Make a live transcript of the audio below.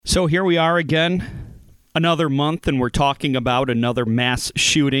So here we are again, another month, and we're talking about another mass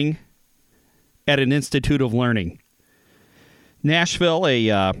shooting at an Institute of Learning. Nashville,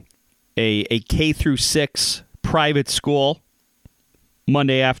 a K through 6 private school,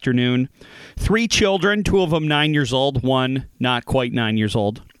 Monday afternoon. 3 children, 2 of them 9 years old, 1 not quite 9 years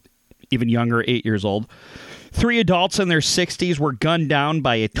old, even younger, 8 years old. 3 adults in their 60s were gunned down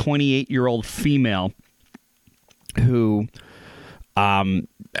by a 28-year-old female who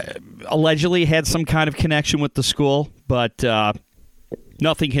allegedly had some kind of connection with the school, but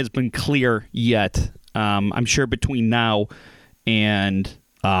nothing has been clear yet. I'm sure between now and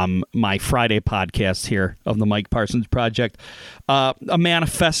my Friday podcast here of the Mike Parsons Project, a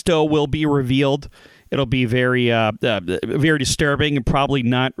manifesto will be revealed. It'll be very disturbing and probably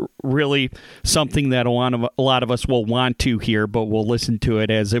not really something that a lot of us will want to hear, but we'll listen to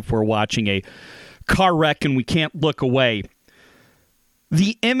it as if we're watching a car wreck and we can't look away.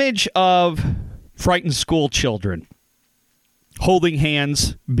 The image of frightened school children holding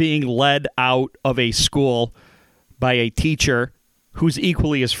hands, being led out of a school by a teacher who's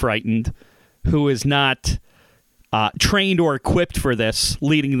equally as frightened, who is not trained or equipped for this,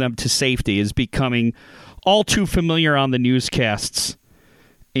 leading them to safety, is becoming all too familiar on the newscasts.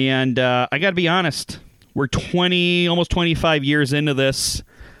 And I got to be honest, we're almost 25 years into this,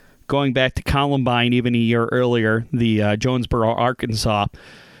 going back to Columbine even a year earlier, the Jonesboro, Arkansas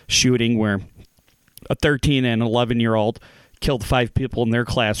shooting where a 13 and 11-year-old killed 5 people in their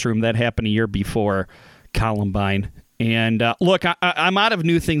classroom. That happened a year before Columbine. And look, I'm out of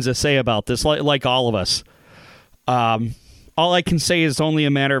new things to say about this, like all of us. All I can say is only a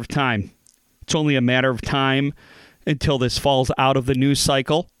matter of time. It's only a matter of time until this falls out of the news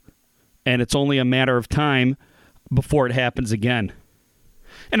cycle, and it's only a matter of time before it happens again.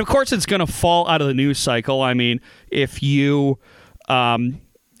 And of course, it's going to fall out of the news cycle. I mean, if you,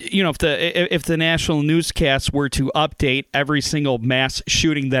 if the national newscasts were to update every single mass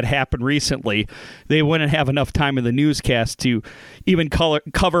shooting that happened recently, they wouldn't have enough time in the newscast to even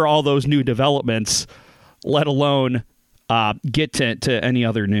cover all those new developments, let alone get to any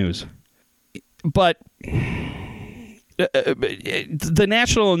other news. But the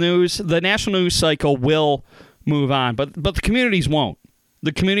national news cycle will move on, but the communities won't.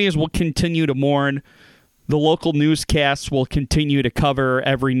 The communities will continue to mourn. The local newscasts will continue to cover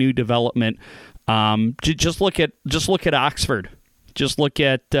every new development. Just look at Oxford. Just look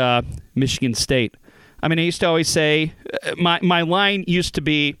at Michigan State. I mean, I used to always say my line used to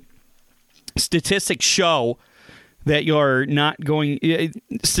be, statistics show that you're not going.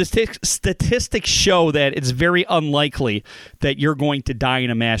 Statistics show that it's very unlikely that you're going to die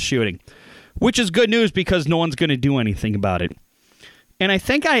in a mass shooting, which is good news because no one's going to do anything about it. And I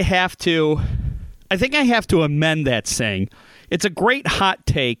think I have to amend that saying. It's a great hot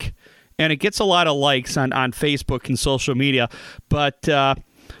take, and it gets a lot of likes on Facebook and social media. But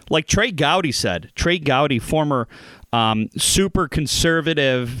like Trey Gowdy said, former super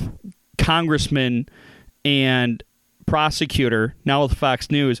conservative congressman and prosecutor, now with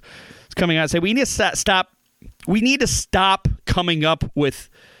Fox News, is coming out and saying we need to stop coming up with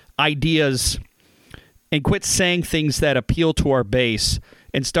ideas and quit saying things that appeal to our base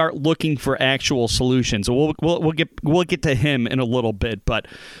and start looking for actual solutions. We'll get to him in a little bit, but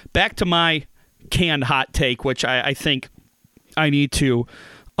back to my canned hot take, which I think I need to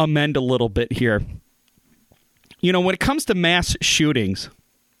amend a little bit here. You know, when it comes to mass shootings,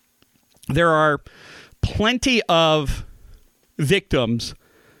 there are plenty of victims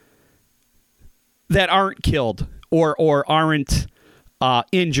that aren't killed or aren't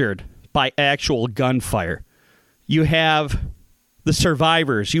injured by actual gunfire. You have the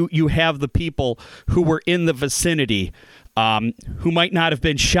survivors. You have the people who were in the vicinity, who might not have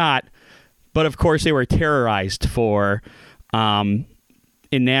been shot, but of course they were terrorized for. In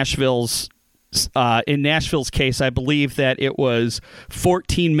Nashville's case, I believe that it was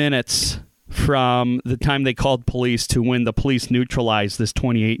 14 minutes from the time they called police to when the police neutralized this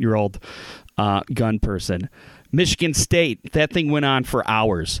 28-year-old gun person. Michigan State, that thing went on for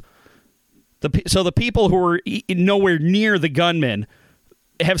hours. So the people who were nowhere near the gunman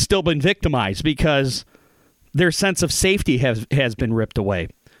have still been victimized because their sense of safety has been ripped away.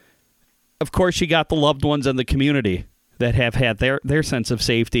 Of course, you got the loved ones in the community that have had their sense of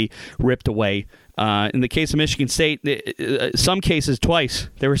safety ripped away. In the case of Michigan State, some cases twice.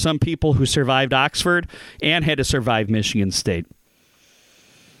 There were some people who survived Oxford and had to survive Michigan State.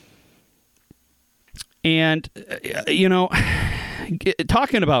 And,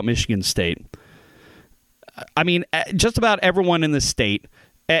 talking about Michigan State, I mean, just about everyone in the state,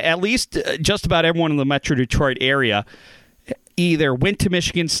 at least just about everyone in the Metro Detroit area, either went to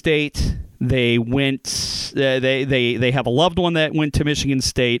Michigan State, they have a loved one that went to Michigan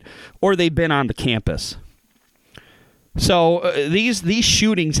State, or they've been on the campus. So these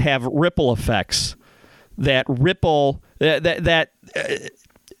shootings have ripple effects that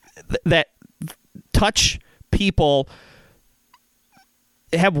touch people,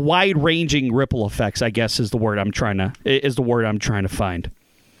 have wide-ranging ripple effects, I guess is the word I'm trying to find.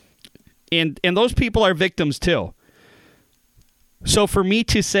 And those people are victims too. So for me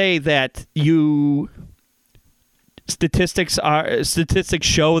to say that statistics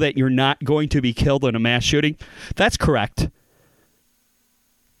show that you're not going to be killed in a mass shooting, that's correct.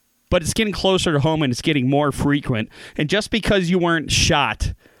 But it's getting closer to home and it's getting more frequent. And just because you weren't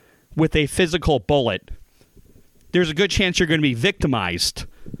shot with a physical bullet, there's a good chance you're going to be victimized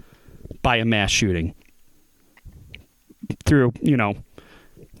by a mass shooting through,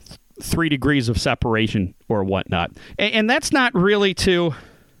 3 degrees of separation or whatnot. And that's not really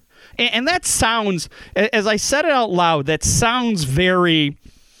and that sounds, as I said it out loud, that sounds very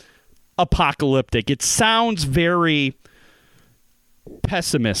apocalyptic. It sounds very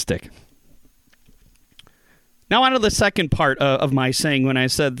pessimistic. Now on to the second part of my saying when I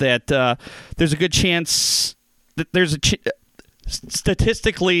said that there's a good chance that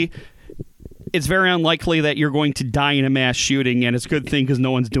statistically it's very unlikely that you're going to die in a mass shooting, and it's a good thing because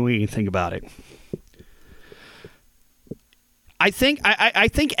no one's doing anything about it. I think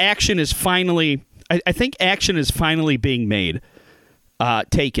action is finally being made,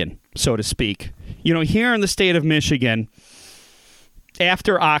 taken, so to speak. Here in the state of Michigan,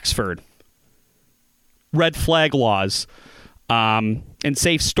 after Oxford, red flag laws and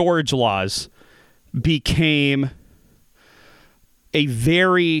safe storage laws became a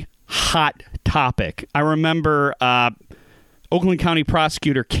very hot topic. I remember Oakland County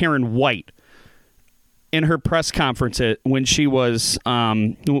Prosecutor Karen White in her press conference when she was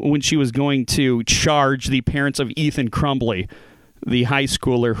going to charge the parents of Ethan Crumbley, the high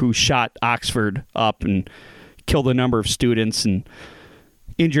schooler who shot Oxford up and killed a number of students and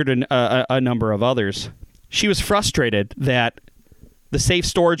injured a number of others. She was frustrated that the safe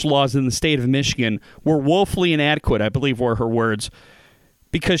storage laws in the state of Michigan were woefully inadequate, I believe were her words,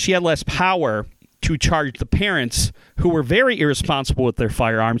 because she had less power to charge the parents who were very irresponsible with their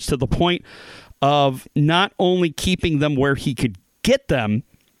firearms to the point of not only keeping them where he could get them,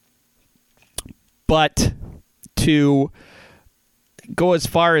 but to go as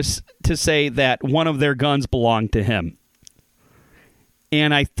far as to say that one of their guns belonged to him.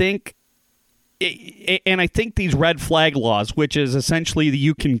 And I think these red flag laws, which is essentially that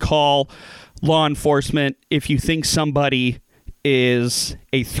you can call law enforcement if you think somebody is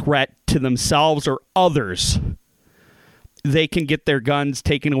a threat to themselves or others, they can get their guns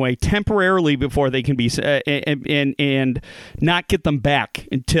taken away temporarily before they can be and not get them back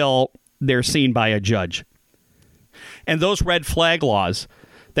until they're seen by a judge. And those red flag laws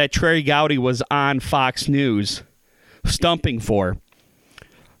that Trey Gowdy was on Fox News stumping for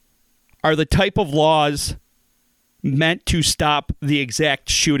are the type of laws meant to stop the exact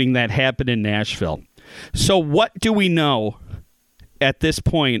shooting that happened in Nashville. So what do we know at this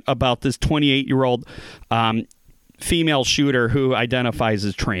point about this 28-year-old female shooter who identifies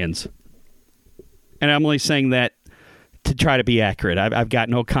as trans? And I'm only saying that to try to be accurate. I've got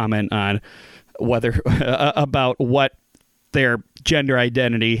no comment on whether about what their gender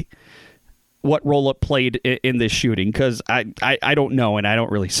identity, what role it played in this shooting, because I don't know and I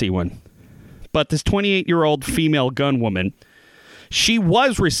don't really see one. But this 28-year-old female gun woman, she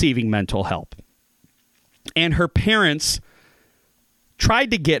was receiving mental help. And her parents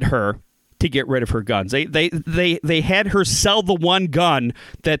tried to get her to get rid of her guns. They had her sell the one gun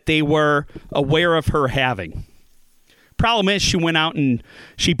that they were aware of her having. Problem is, she went out and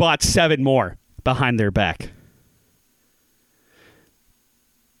she bought 7 more behind their back.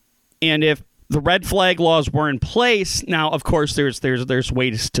 And if the red flag laws were in place, now of course there's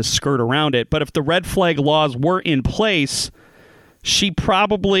ways to skirt around it, but if the red flag laws were in place, she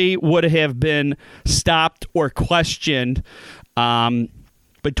probably would have been stopped or questioned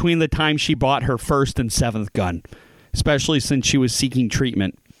between the time she bought her 1st and 7th gun, especially since she was seeking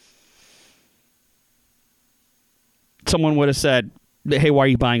treatment. Someone would have said, hey, why are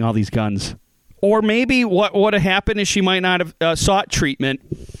you buying all these guns? Or maybe what would have happened is she might not have sought treatment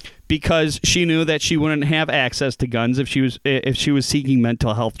because she knew that she wouldn't have access to guns if she was seeking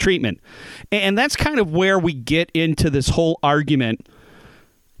mental health treatment. And that's kind of where we get into this whole argument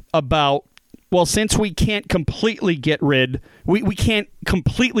about, well, since we can't completely we can't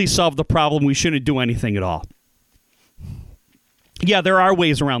completely solve the problem, we shouldn't do anything at all. Yeah, there are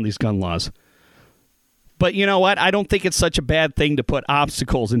ways around these gun laws. But you know what? I don't think it's such a bad thing to put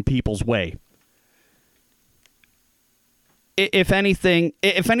obstacles in people's way. If anything,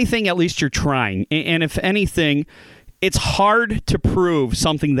 at least you're trying. And if anything, it's hard to prove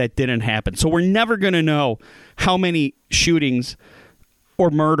something that didn't happen. So we're never going to know how many shootings or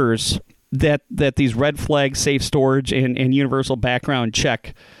murders that these red flag, safe storage, and universal background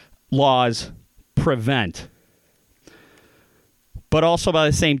check laws prevent. But also by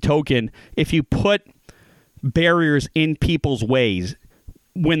the same token, if you put barriers in people's ways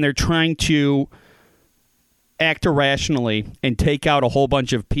when they're trying to act irrationally and take out a whole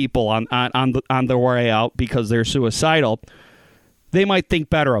bunch of people on their way out because they're suicidal, they might think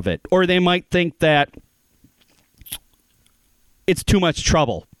better of it. Or they might think that it's too much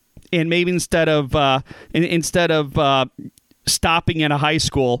trouble. And maybe instead of stopping at a high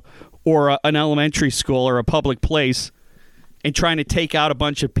school or an elementary school or a public place and trying to take out a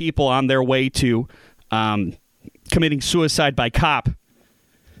bunch of people on their way to committing suicide by cop,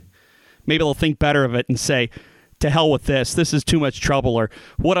 maybe they'll think better of it and say, to hell with this. This is too much trouble. Or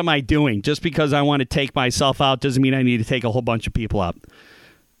what am I doing? Just because I want to take myself out doesn't mean I need to take a whole bunch of people out.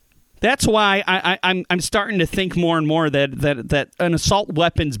 That's why I'm starting to think more and more that an assault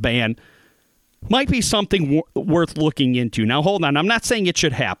weapons ban might be something worth looking into. Now, hold on. I'm not saying it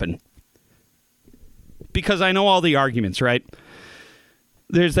should happen because I know all the arguments, right?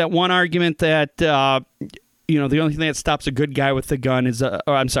 There's that one argument that, the only thing that stops a good guy with a gun is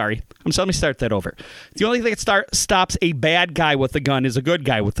let me start that over. The only thing that stops a bad guy with a gun is a good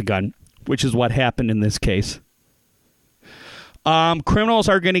guy with a gun, which is what happened in this case. Criminals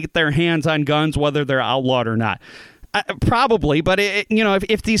are going to get their hands on guns whether they're outlawed or not. Probably, but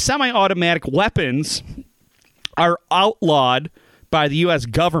if these semi-automatic weapons are outlawed by the U.S.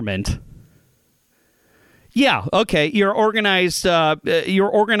 government, yeah, okay, your organized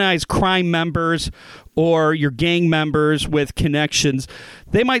crime members or your gang members with connections,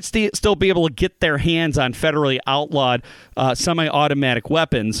 they might still be able to get their hands on federally outlawed semi-automatic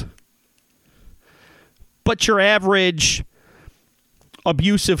weapons. But your average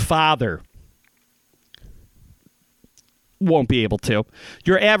abusive father won't be able to.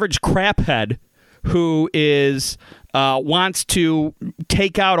 Your average craphead who wants to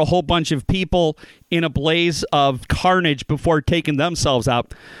take out a whole bunch of people in a blaze of carnage before taking themselves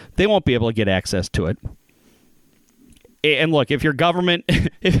out, they won't be able to get access to it. And look, if your government,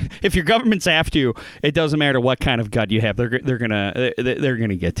 if your government's after you, it doesn't matter what kind of gun you have, they're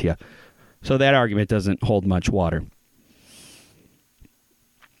gonna get to you. So that argument doesn't hold much water.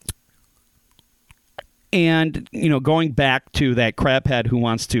 And, going back to that craphead who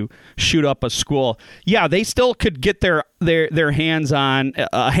wants to shoot up a school, yeah, they still could get their hands on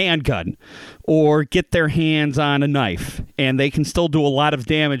a handgun or get their hands on a knife, and they can still do a lot of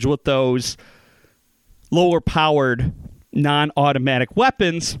damage with those lower-powered, non-automatic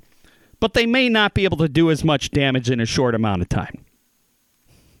weapons, but they may not be able to do as much damage in a short amount of time.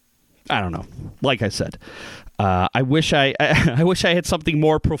 I don't know. Like I said, I wish I had something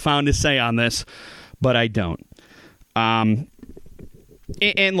more profound to say on this, but I don't. And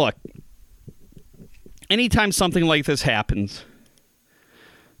look, anytime something like this happens,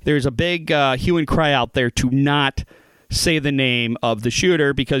 there's a big hue and cry out there to not say the name of the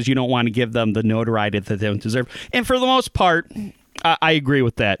shooter because you don't want to give them the notoriety that they don't deserve. And for the most part, I agree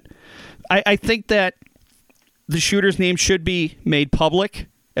with that. I think that the shooter's name should be made public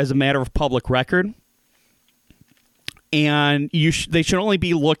as a matter of public record. And they should only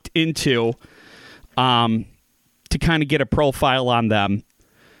be looked into to kind of get a profile on them,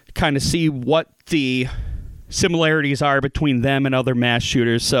 kind of see what the similarities are between them and other mass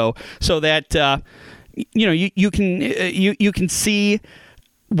shooters, so that you can see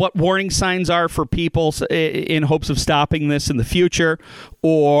what warning signs are for people in hopes of stopping this in the future,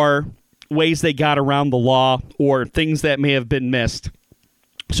 or ways they got around the law, or things that may have been missed,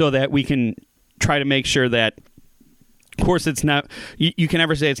 so that we can try to make sure that, of course, it's not. You can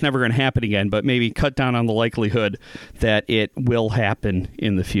never say it's never going to happen again, but maybe cut down on the likelihood that it will happen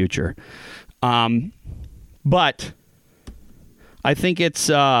in the future. But I think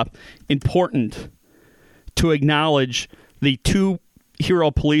it's important to acknowledge the two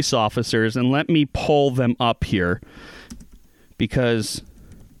hero police officers, and let me pull them up here because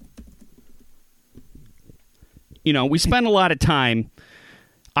we spend a lot of time,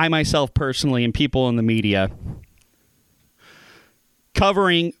 I myself personally, and people in the media,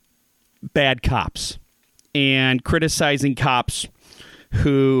 covering bad cops and criticizing cops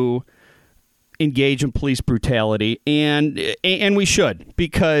who engage in police brutality, and we should,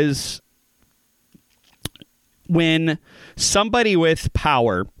 because when somebody with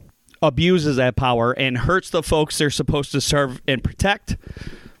power abuses that power and hurts the folks they're supposed to serve and protect,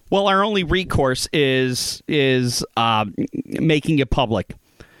 well, our only recourse is making it public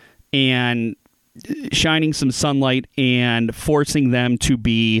and shining some sunlight and forcing them to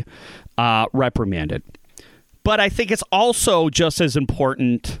be reprimanded. But I think it's also just as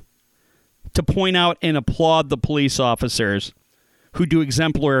important to point out and applaud the police officers who do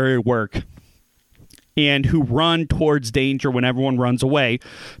exemplary work and who run towards danger when everyone runs away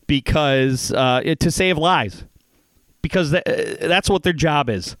because to save lives, because that's what their job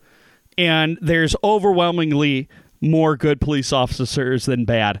is. And there's overwhelmingly more good police officers than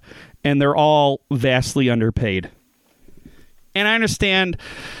bad, and they're all vastly underpaid. And I understand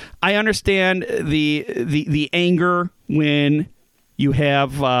the anger when you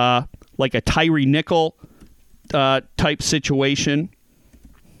have like a Tyree Nickel type situation,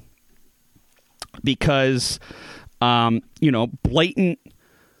 because blatant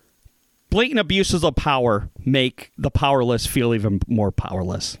abuses of power make the powerless feel even more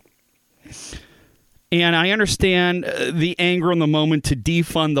powerless. And I understand the anger in the moment to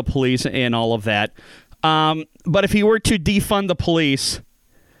defund the police and all of that. But if you were to defund the police,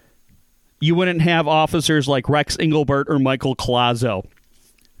 you wouldn't have officers like Rex Engelbert or Michael Collazo,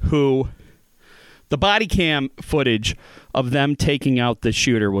 who the body cam footage of them taking out the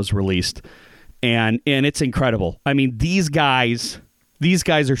shooter was released. And it's incredible. I mean, these guys are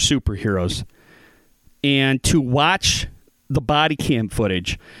superheroes. And to watch the body cam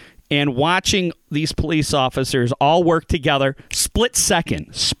footage and watching these police officers all work together, split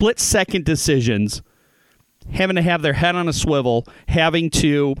second decisions, having to have their head on a swivel, having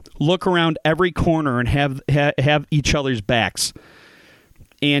to look around every corner and have each other's backs,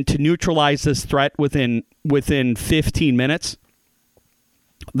 and to neutralize this threat within 15 minutes,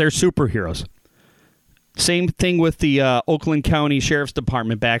 they're superheroes. Same thing with the Oakland County Sheriff's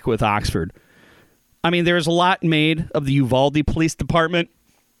Department back with Oxford. I mean, there's a lot made of the Uvalde Police Department,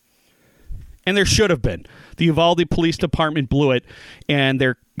 and there should have been. The Uvalde Police Department blew it, and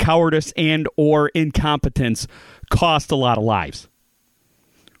their cowardice and or incompetence cost a lot of lives.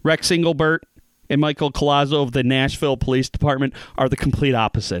 Rex Engelbert and Michael Collazo of the Nashville Police Department are the complete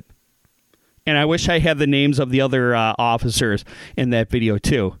opposite. And I wish I had the names of the other officers in that video,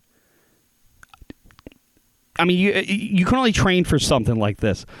 too. I mean, you can only train for something like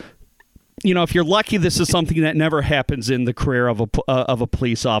this. You know, if you're lucky, this is something that never happens in the career of a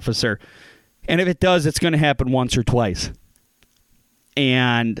police officer. And if it does, it's going to happen once or twice.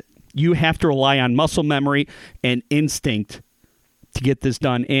 And you have to rely on muscle memory and instinct to get this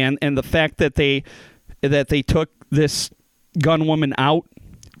done. And the fact that they took this gunwoman out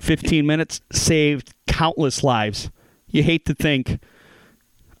 15 minutes saved countless lives. You hate to think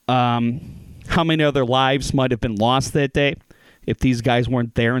how many other lives might have been lost that day if these guys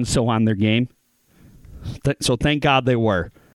weren't there and so on their game. So thank God they were.